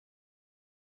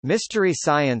Mystery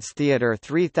Science Theater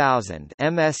 3000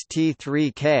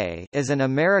 (MST3K) is an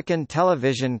American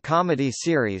television comedy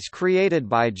series created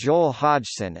by Joel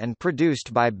Hodgson and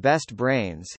produced by Best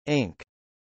Brains, Inc.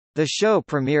 The show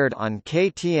premiered on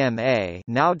KTMA,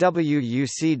 now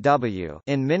WUCW,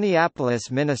 in Minneapolis,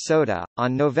 Minnesota,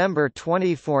 on November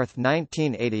 24,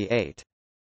 1988.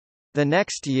 The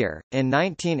next year, in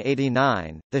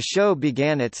 1989, the show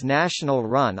began its national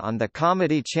run on the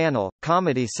comedy channel,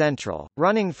 Comedy Central,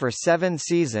 running for 7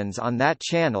 seasons on that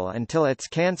channel until its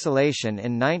cancellation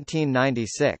in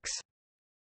 1996.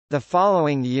 The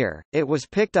following year, it was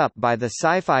picked up by the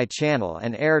Sci-Fi Channel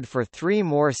and aired for 3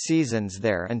 more seasons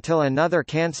there until another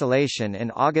cancellation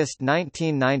in August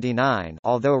 1999,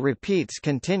 although repeats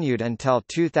continued until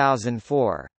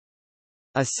 2004.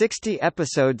 A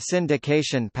 60-episode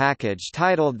syndication package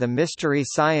titled The Mystery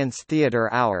Science Theater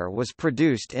Hour was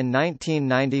produced in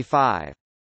 1995.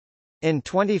 In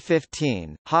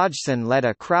 2015, Hodgson led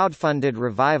a crowdfunded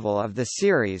revival of the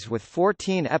series with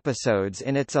 14 episodes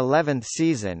in its 11th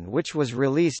season, which was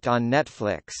released on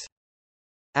Netflix.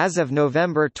 As of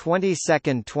November 22,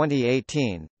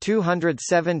 2018,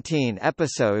 217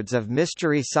 episodes of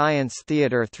Mystery Science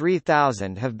Theater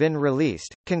 3000 have been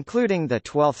released, concluding the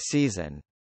 12th season.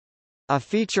 A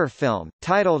feature film,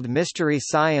 titled Mystery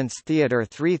Science Theater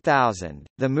 3000,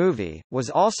 the movie, was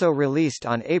also released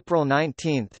on April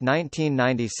 19,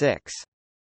 1996.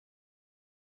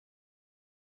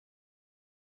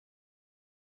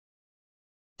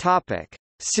 Topic: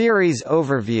 Series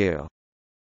overview.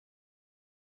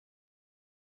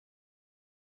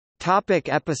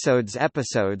 Episodes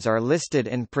are listed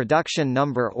in production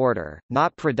number order,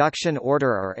 not production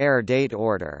order or air date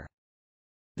order.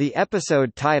 The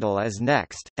episode title is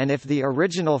next, and if the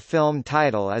original film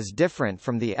title is different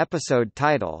from the episode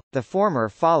title, the former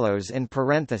follows in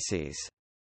parentheses.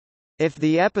 If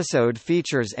the episode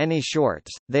features any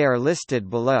shorts, they are listed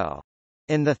below.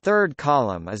 In the third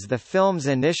column is the film's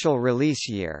initial release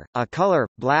year, a color,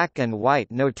 black and white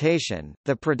notation,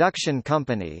 the production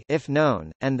company if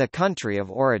known, and the country of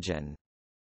origin.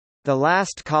 The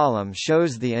last column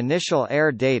shows the initial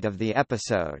air date of the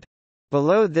episode.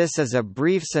 Below this is a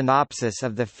brief synopsis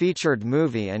of the featured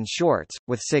movie and shorts,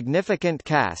 with significant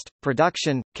cast,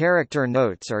 production, character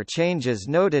notes or changes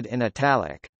noted in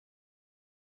italic.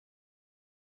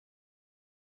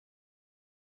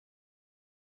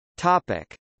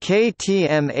 Topic: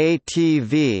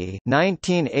 KTMA-TV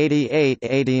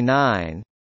 1988-89.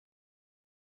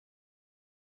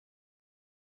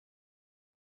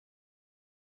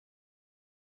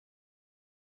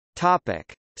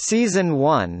 Topic: Season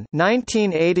 1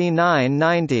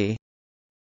 1989-90.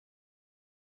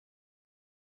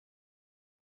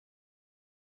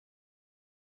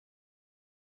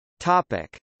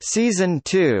 Topic: Season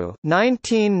 2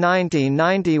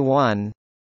 1990-91.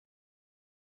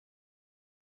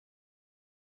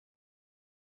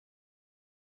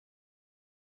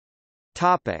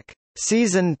 Topic: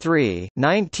 Season 3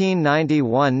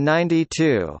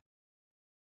 1991-92.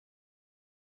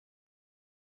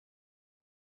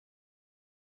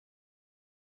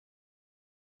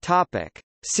 Topic: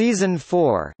 Season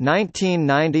 4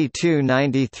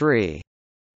 1992-93.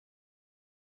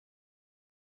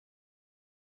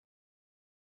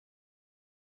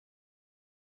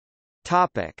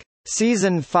 Topic: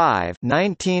 Season 5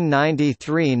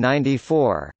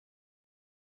 1993-94.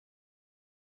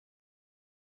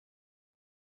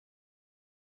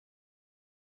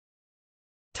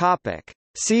 Topic: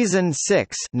 Season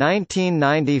 6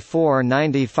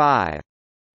 1994-95.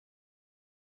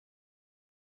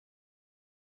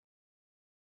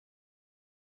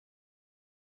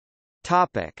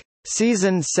 Topic: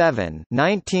 Season 7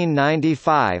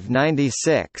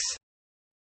 1995-96.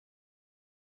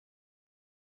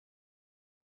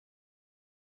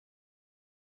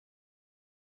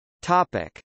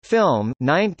 Topic: Film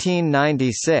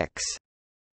 1996.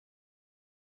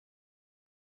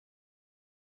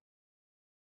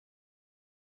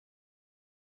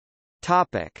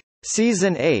 Topic: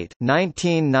 Season 8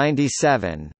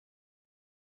 1997.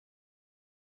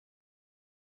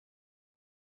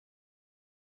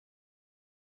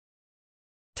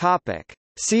 Topic: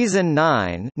 Season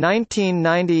 9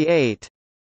 1998.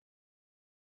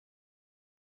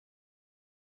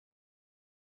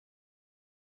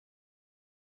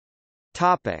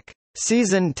 Topic: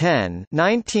 Season 10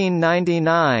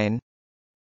 1999.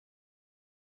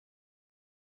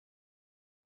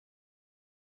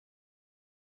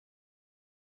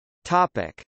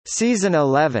 Topic: Season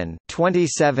 11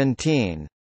 2017.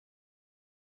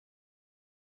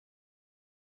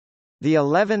 The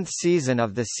 11th season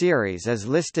of the series is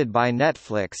listed by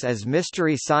Netflix as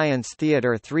Mystery Science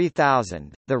Theater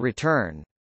 3000: The Return.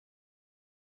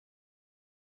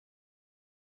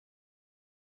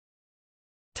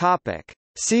 Topic: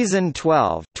 Season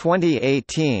 12,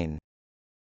 2018.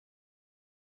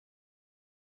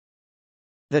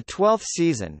 The 12th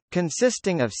season,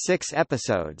 consisting of 6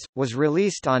 episodes, was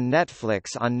released on Netflix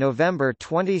on November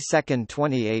 22,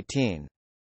 2018.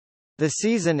 The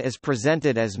season is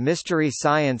presented as Mystery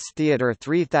Science Theater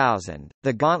 3000: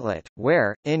 The Gauntlet,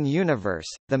 where, in-universe,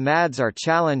 the Mads are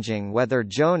challenging whether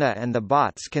Jonah and the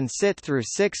bots can sit through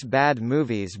 6 bad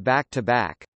movies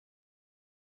back-to-back.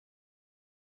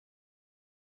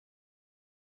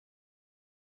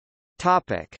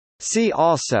 See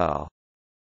also: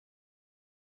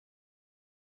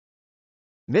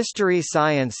 Mystery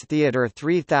Science Theater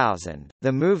 3000,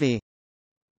 the movie.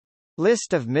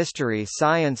 List of Mystery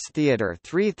Science Theater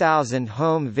 3000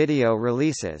 home video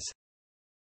releases.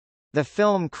 The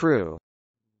film crew.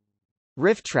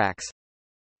 RiffTrax.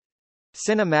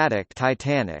 Cinematic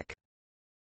Titanic.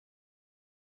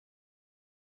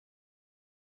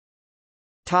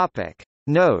 Topic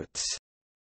Notes.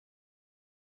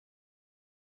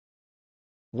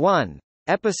 1.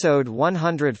 Episode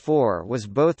 104 was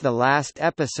both the last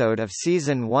episode of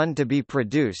Season 1 to be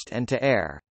produced and to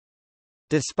air.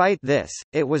 Despite this,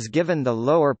 it was given the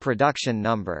lower production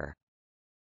number.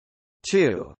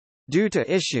 2. Due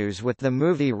to issues with the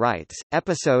movie rights,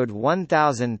 Episode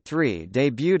 1003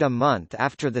 debuted a month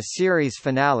after the series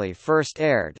finale first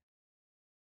aired,